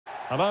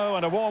Hello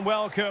and a warm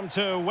welcome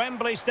to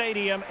Wembley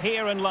Stadium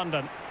here in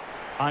London.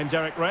 I'm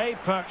Derek Ray,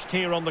 perched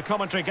here on the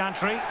commentary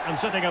gantry, and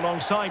sitting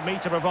alongside me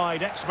to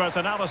provide expert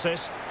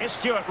analysis is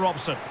Stuart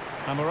Robson.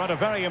 And we're at a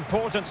very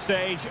important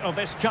stage of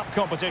this cup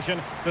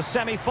competition, the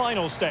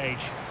semi-final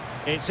stage.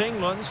 It's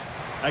England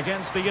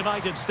against the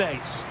United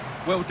States.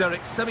 Well,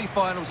 Derek,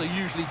 semi-finals are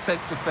usually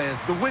tense affairs.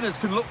 The winners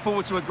can look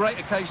forward to a great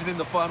occasion in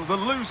the final. The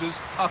losers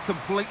are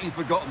completely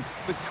forgotten.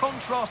 The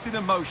contrast in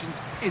emotions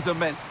is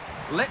immense.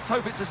 Let's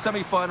hope it's a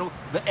semi-final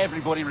that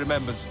everybody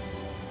remembers.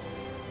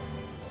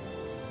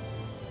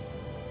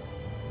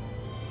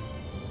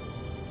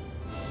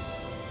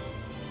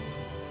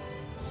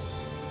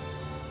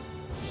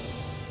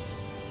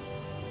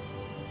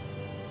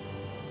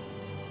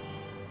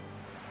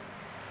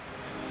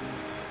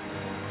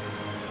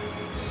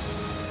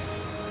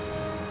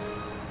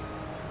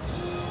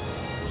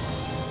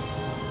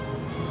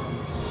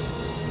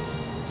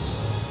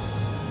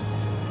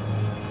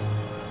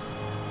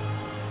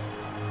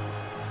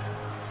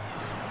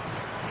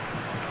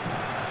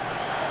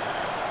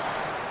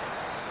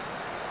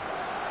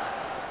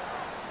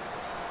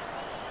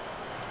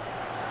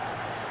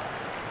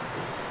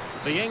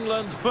 The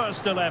England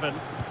first 11.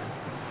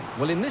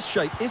 Well, in this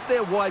shape, if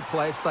their wide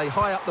players stay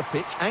high up the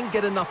pitch and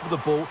get enough of the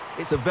ball,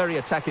 it's a very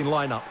attacking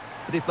lineup.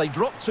 But if they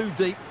drop too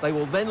deep, they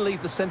will then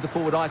leave the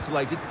centre-forward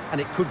isolated,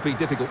 and it could be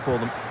difficult for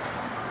them.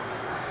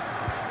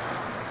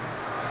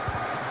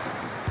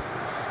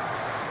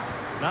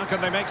 Now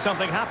can they make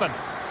something happen?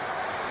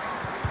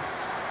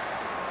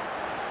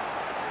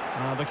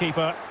 The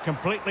keeper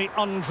completely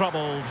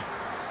untroubled.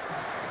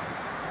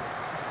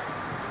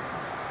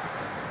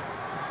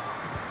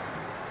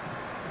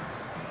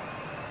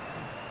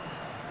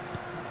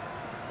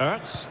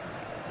 Ertz.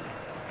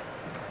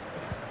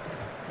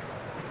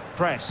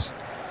 Press.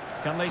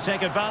 Can they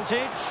take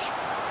advantage?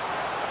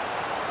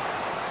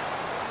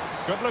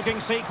 Good-looking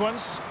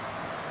sequence.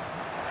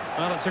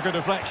 Well, it's a good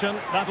deflection.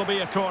 That'll be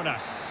a corner.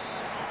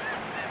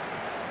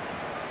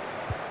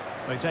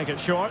 They take it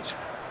short.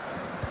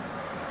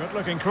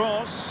 Good-looking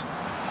cross.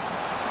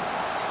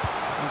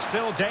 And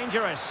still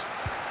dangerous.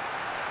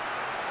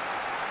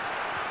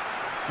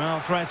 Well,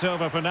 threat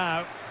over for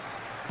now.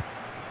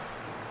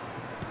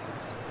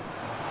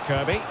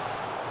 Kirby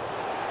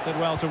did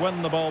well to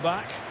win the ball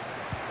back.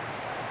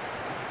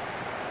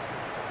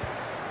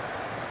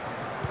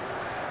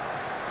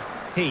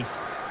 Heath.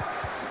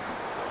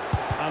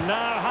 And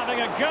now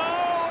having a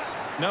go.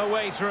 No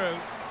way through.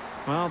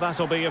 Well,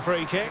 that'll be a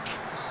free kick.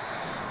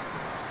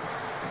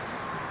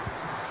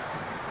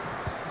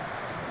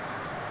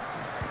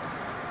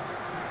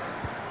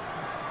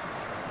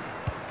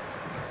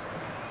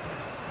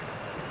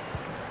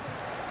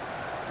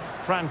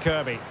 Fran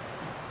Kirby.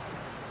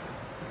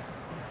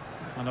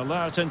 An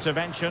alert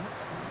intervention.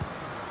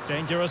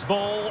 Dangerous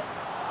ball.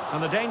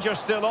 And the danger's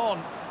still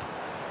on.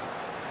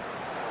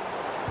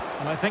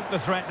 And I think the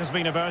threat has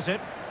been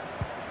averted.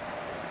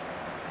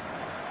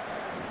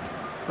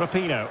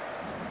 Rapinoe.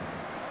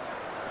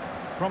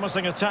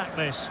 Promising attack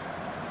this.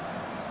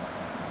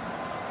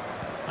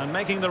 And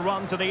making the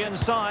run to the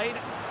inside.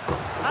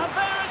 And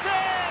there it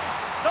is!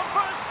 The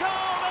first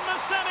goal in the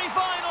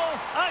semi-final!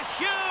 A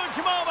huge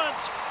moment!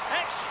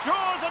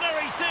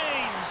 Extraordinary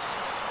scenes!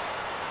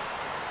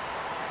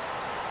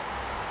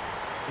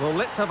 Well,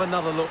 let's have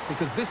another look,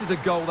 because this is a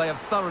goal they have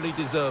thoroughly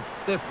deserved.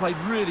 They've played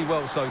really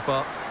well so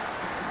far.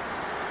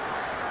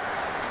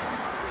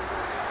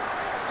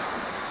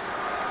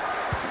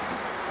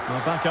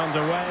 We're back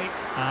underway,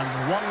 and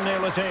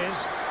 1-0 it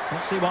is.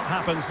 Let's see what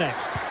happens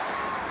next.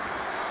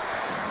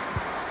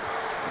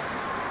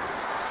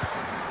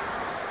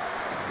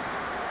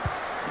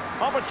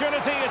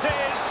 Opportunity it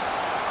is.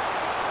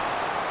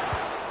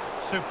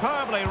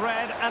 Superbly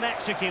read and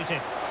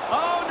executed.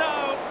 Oh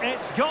no,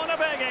 it's gone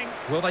a-begging.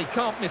 Well, they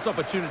can't miss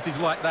opportunities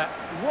like that.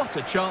 What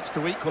a chance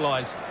to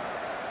equalise.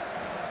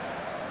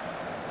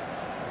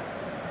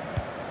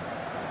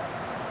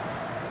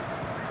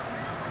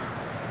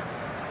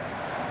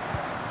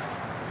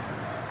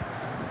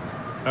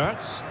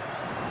 Ertz.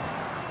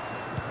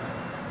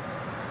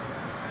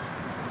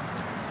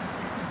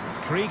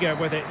 Krieger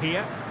with it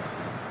here.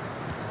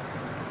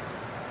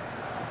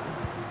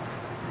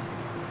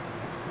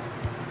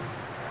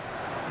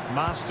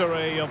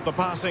 Mastery of the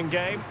passing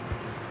game.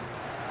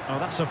 Oh,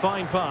 that's a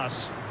fine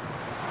pass.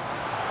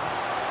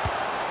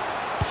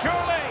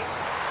 Surely!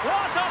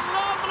 What a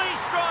lovely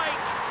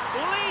strike!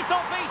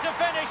 Lethal piece of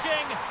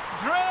finishing.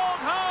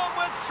 Drilled home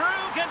with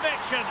true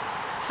conviction.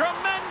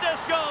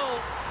 Tremendous goal.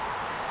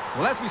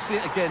 Well, as we see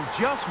it again,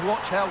 just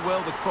watch how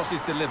well the cross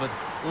is delivered.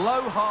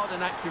 Low, hard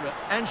and accurate.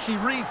 And she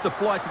reads the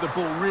flight of the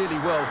ball really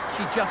well.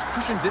 She just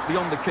cushions it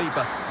beyond the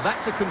keeper.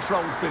 That's a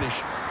controlled finish.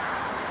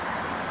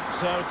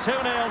 So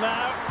 2-0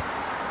 now.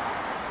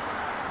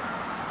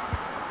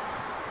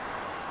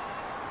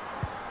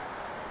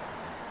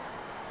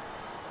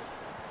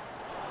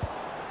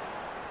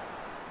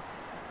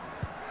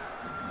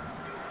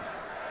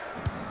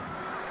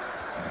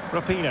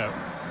 Rapinoe.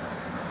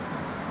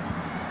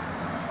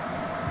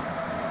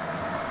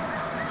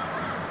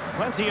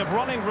 Plenty of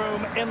running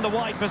room in the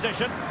wide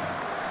position.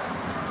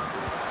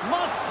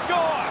 Must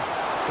score!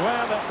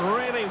 Well, it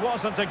really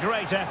wasn't a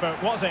great effort,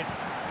 was it?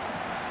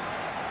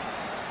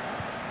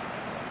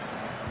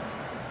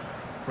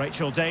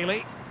 Rachel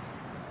Daly.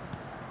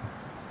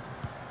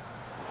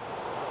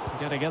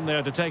 Getting in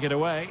there to take it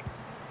away.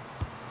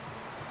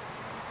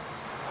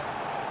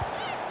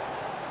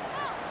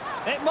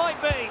 It might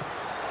be.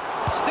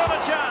 Still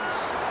a chance.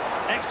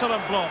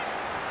 Excellent block.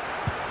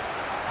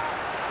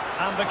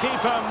 And the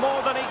keeper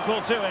more than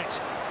equal to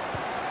it.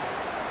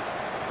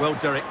 Well,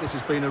 Derek, this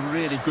has been a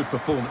really good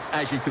performance,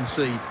 as you can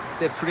see.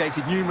 They've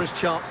created numerous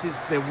chances,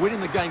 they're winning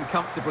the game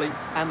comfortably,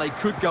 and they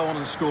could go on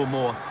and score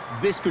more.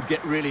 This could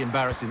get really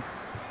embarrassing.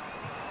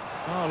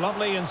 Oh,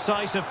 lovely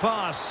incisive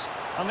pass.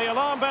 And the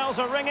alarm bells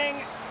are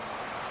ringing.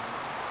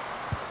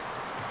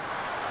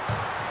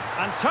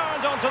 And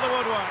turned onto the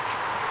woodwork.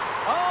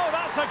 Oh,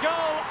 that's a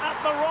goal at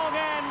the wrong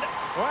end.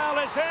 Well,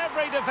 it's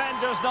every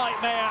defender's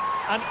nightmare.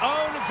 An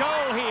own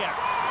goal here.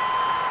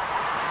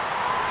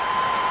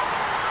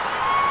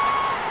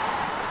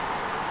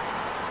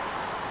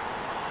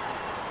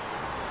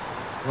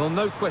 Well,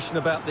 no question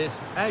about this.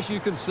 As you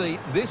can see,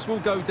 this will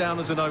go down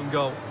as an own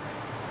goal.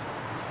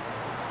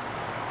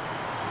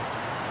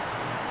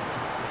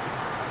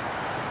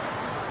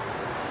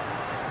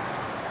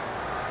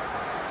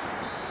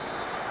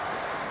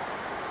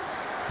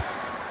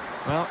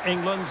 Well,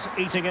 England's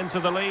eating into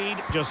the lead,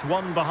 just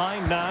one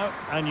behind now,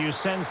 and you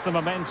sense the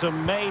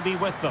momentum may be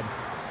with them.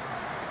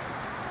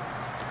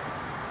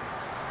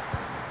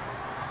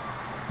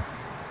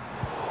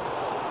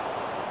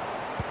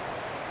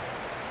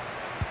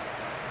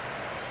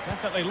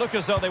 Definitely look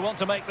as though they want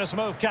to make this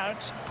move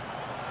count.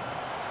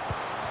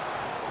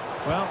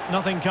 Well,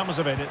 nothing comes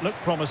of it. It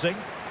looked promising.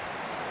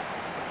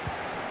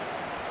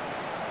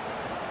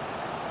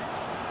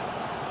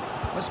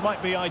 This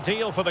might be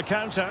ideal for the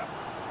counter.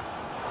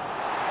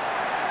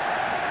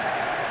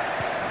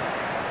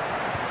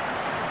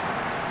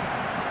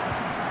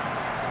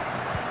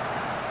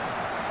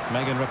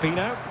 Megan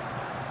Rapinoe.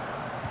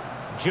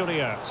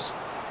 Juliet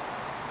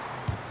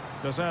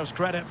deserves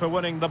credit for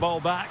winning the ball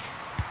back.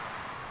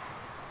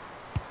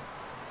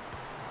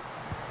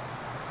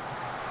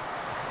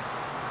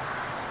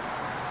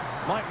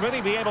 Might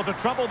really be able to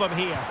trouble them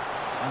here.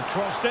 And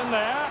crossed in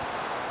there.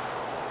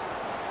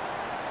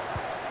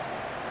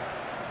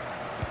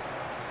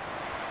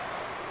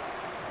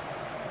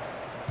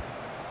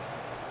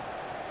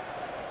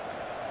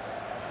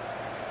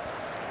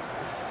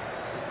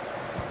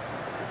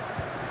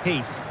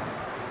 Heath.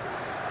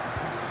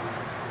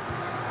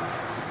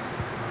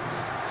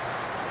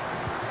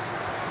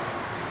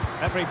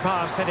 Every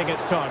pass hitting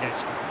its target.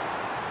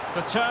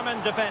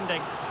 Determined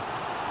defending.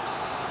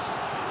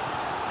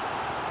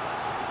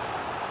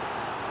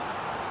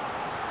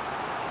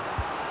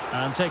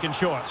 And taken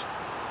short.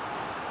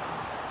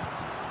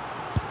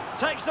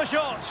 Takes the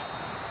shot.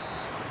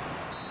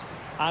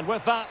 And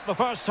with that, the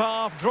first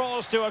half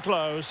draws to a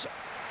close.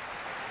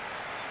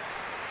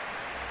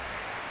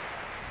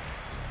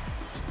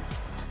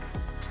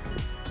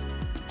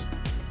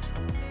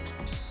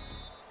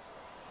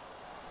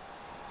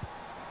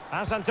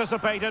 As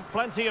anticipated,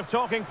 plenty of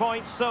talking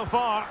points so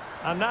far.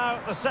 And now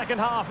the second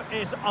half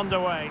is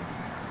underway.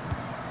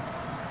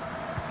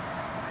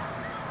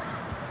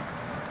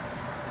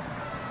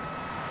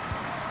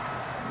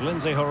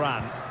 Lindsay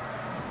Horan.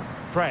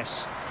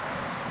 Press.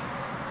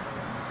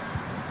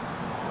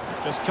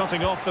 Just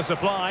cutting off the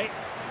supply.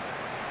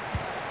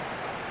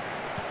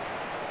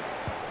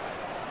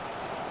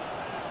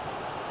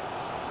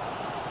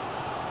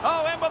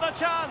 Oh, in with a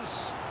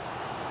chance.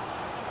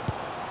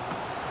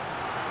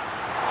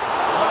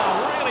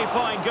 Well, really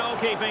fine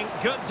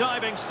goalkeeping. Good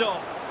diving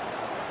stop.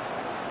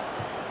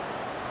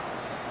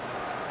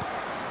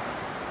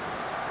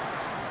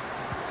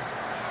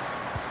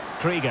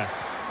 Krieger.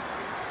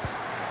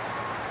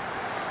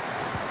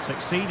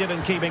 Succeeded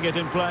in keeping it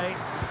in play.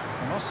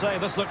 I must say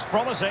this looks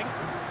promising.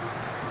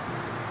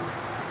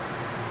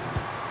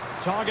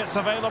 Targets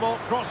available,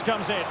 cross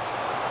comes in.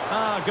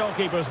 Ah,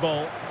 goalkeeper's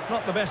ball.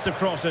 Not the best of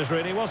crosses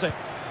really, was it?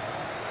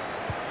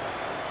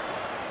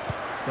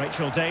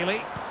 Rachel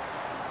Daly.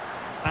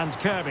 And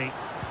Kirby.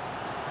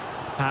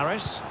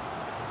 Paris.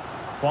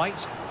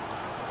 White.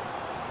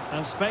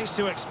 And space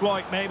to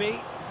exploit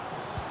maybe.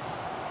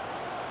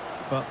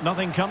 But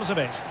nothing comes of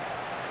it.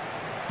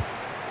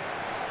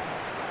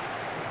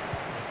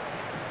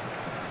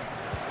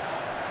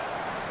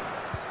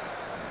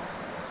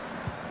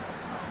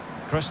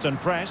 Kristen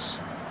Press.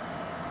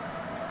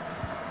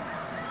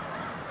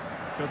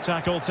 Good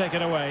tackle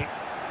taken away.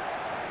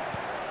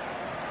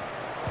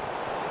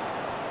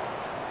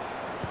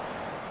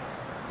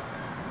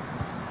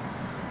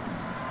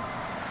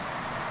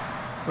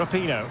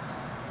 Rapinoe.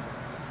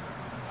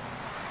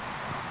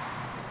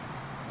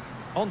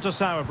 On to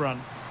Sauerbrunn.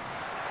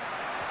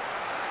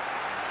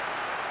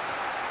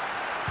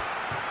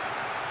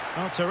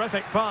 Oh,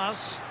 terrific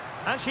pass.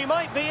 And she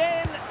might be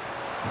in.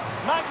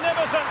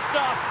 Magnificent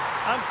stuff.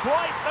 And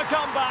quite the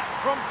comeback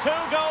from 2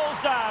 goals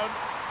down.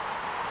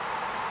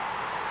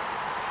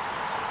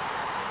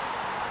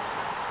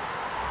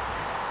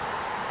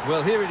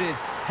 Well, here it is.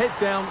 Head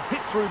down,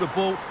 hit through the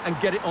ball and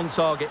get it on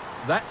target.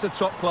 That's a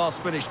top-class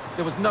finish.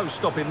 There was no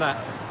stopping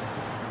that.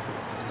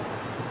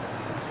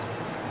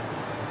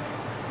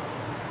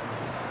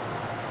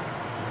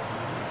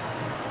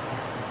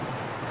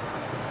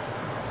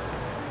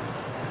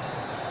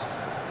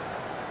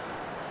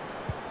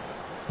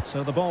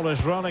 So the ball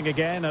is running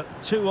again at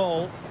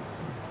 2-2.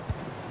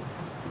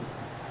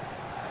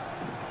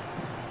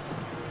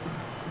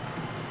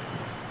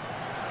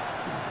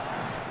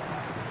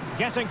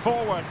 Getting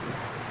forward.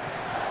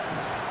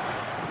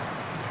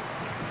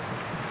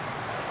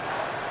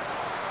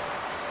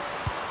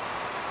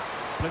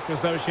 Looked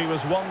as though she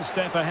was one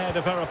step ahead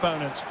of her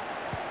opponent.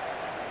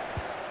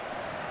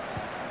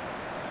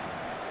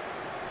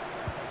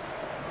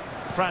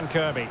 Fran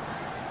Kirby.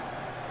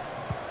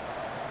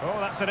 Oh,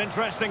 that's an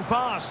interesting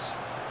pass.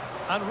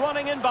 And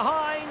running in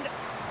behind.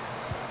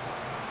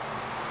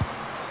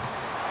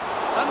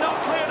 And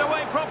not cleared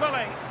away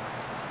properly.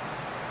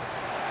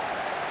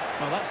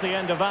 Well, that's the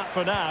end of that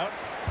for now.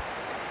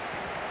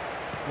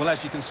 Well,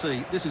 as you can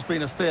see, this has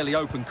been a fairly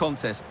open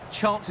contest.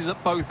 Chances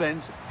at both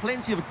ends,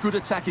 plenty of good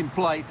attacking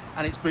play,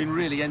 and it's been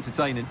really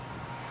entertaining.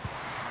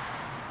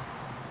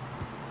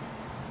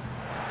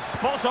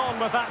 Spot on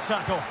with that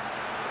tackle.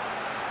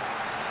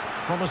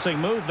 Promising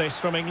move this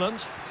from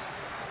England.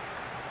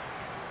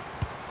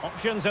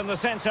 Options in the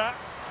centre.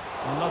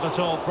 Not at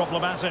all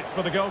problematic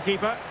for the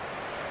goalkeeper.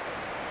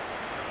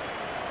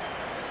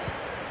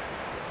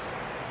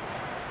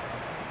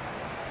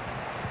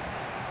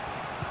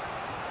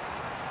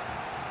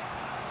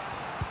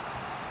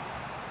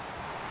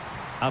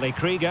 Ali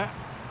Krieger.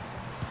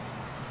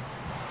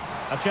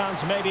 A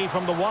chance maybe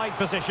from the wide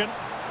position.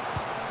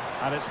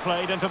 And it's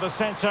played into the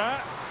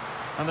centre.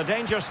 And the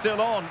danger's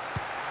still on.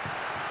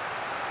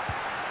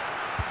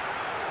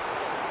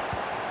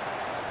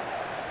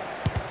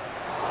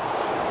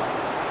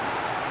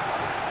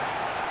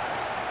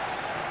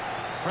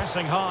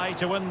 Pressing high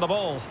to win the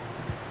ball.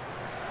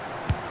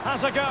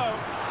 Has a go.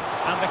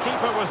 And the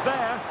keeper was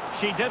there.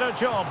 She did her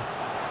job.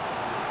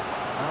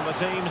 And the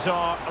teams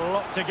are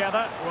locked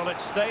together. Will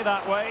it stay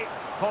that way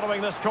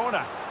following this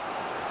corner?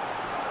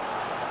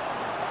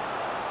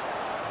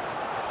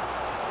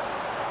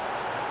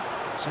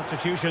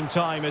 Substitution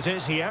time it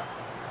is here.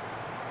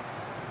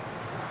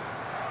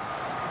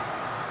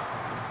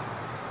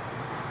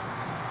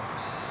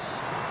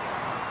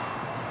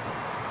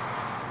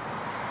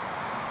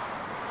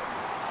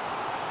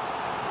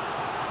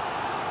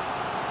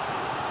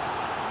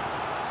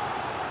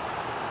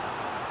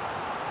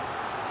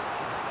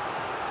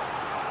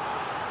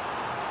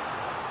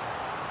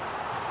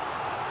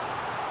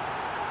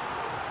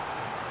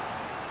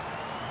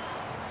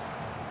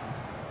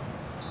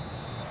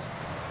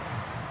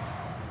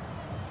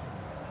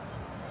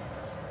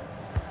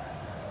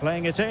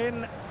 Playing it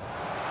in.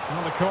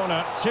 On the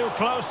corner, too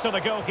close to the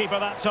goalkeeper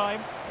that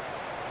time.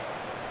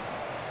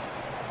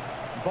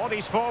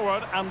 Bodies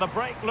forward and the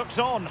break looks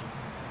on.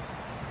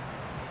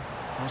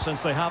 Well,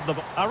 since they have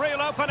a real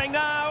opening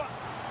now.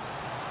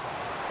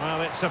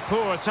 Well, it's a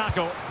poor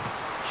tackle.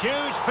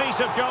 Huge piece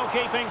of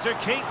goalkeeping to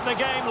keep the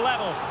game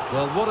level.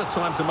 Well, what a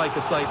time to make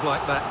a save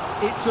like that.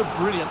 It's a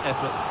brilliant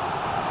effort.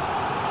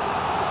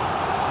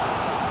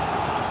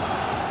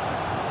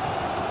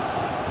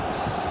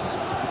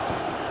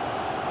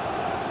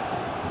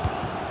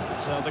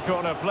 So the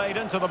corner played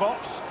into the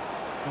box.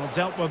 Well,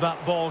 dealt with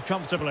that ball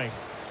comfortably.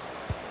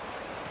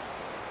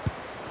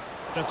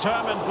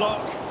 Determined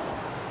block.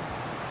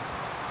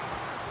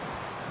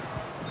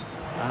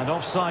 And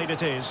offside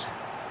it is.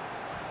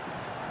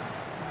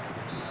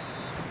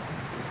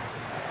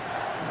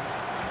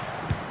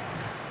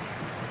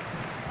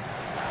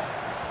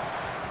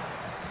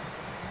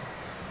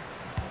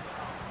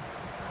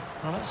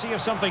 Well, let's see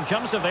if something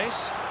comes of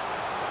this.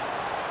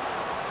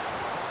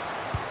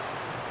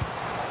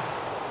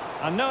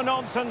 And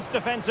no-nonsense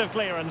defensive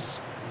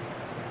clearance.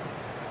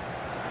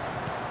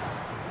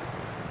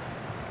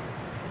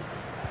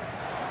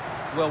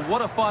 Well,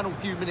 what a final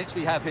few minutes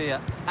we have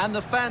here. And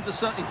the fans are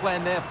certainly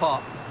playing their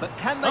part. But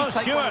can they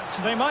take Stewart,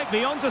 they might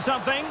be onto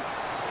something.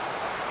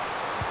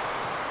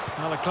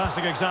 Well, a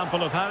classic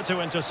example of how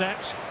to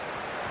intercept.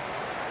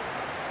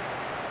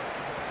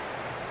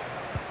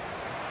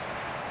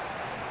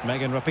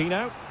 Megan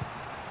Rapinoe.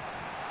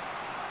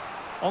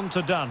 On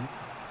to Dunn.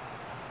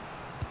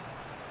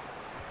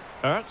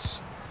 Ertz.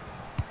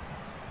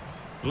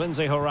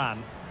 Lindsay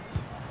Horan.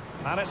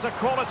 And it's a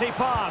quality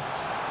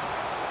pass.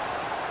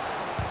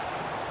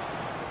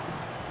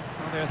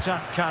 Well, the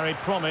attack carried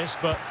promise,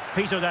 but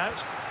petered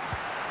out.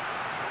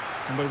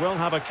 And we will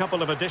have a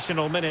couple of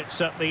additional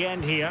minutes at the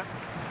end here.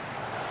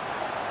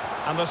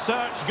 And the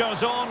search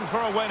goes on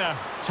for a winner.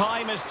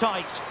 Time is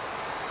tight.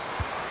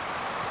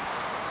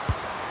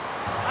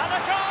 And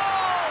a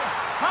goal!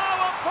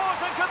 How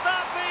important could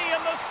that be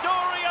in the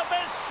story of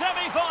this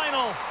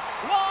semi-final?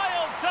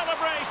 Wild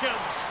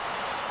celebrations!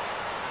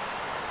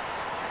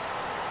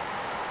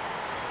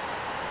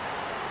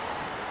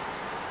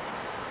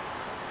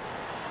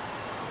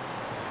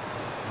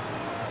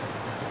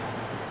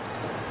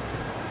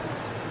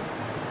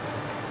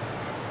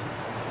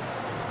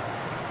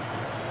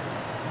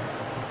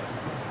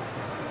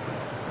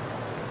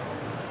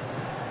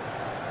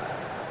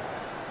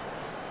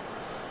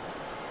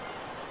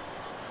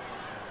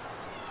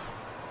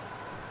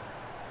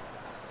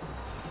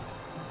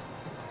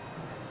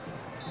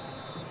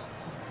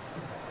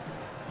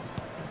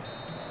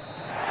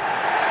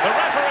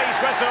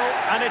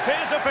 And it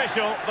is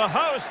official, the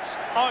hosts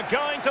are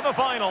going to the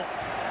final.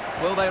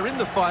 Well, they're in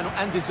the final,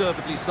 and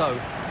deservedly so.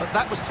 But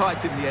that was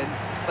tight in the end.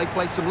 They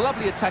played some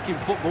lovely attacking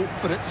football,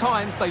 but at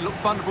times they look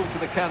vulnerable to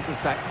the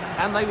counter-attack.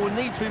 And they will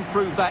need to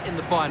improve that in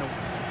the final.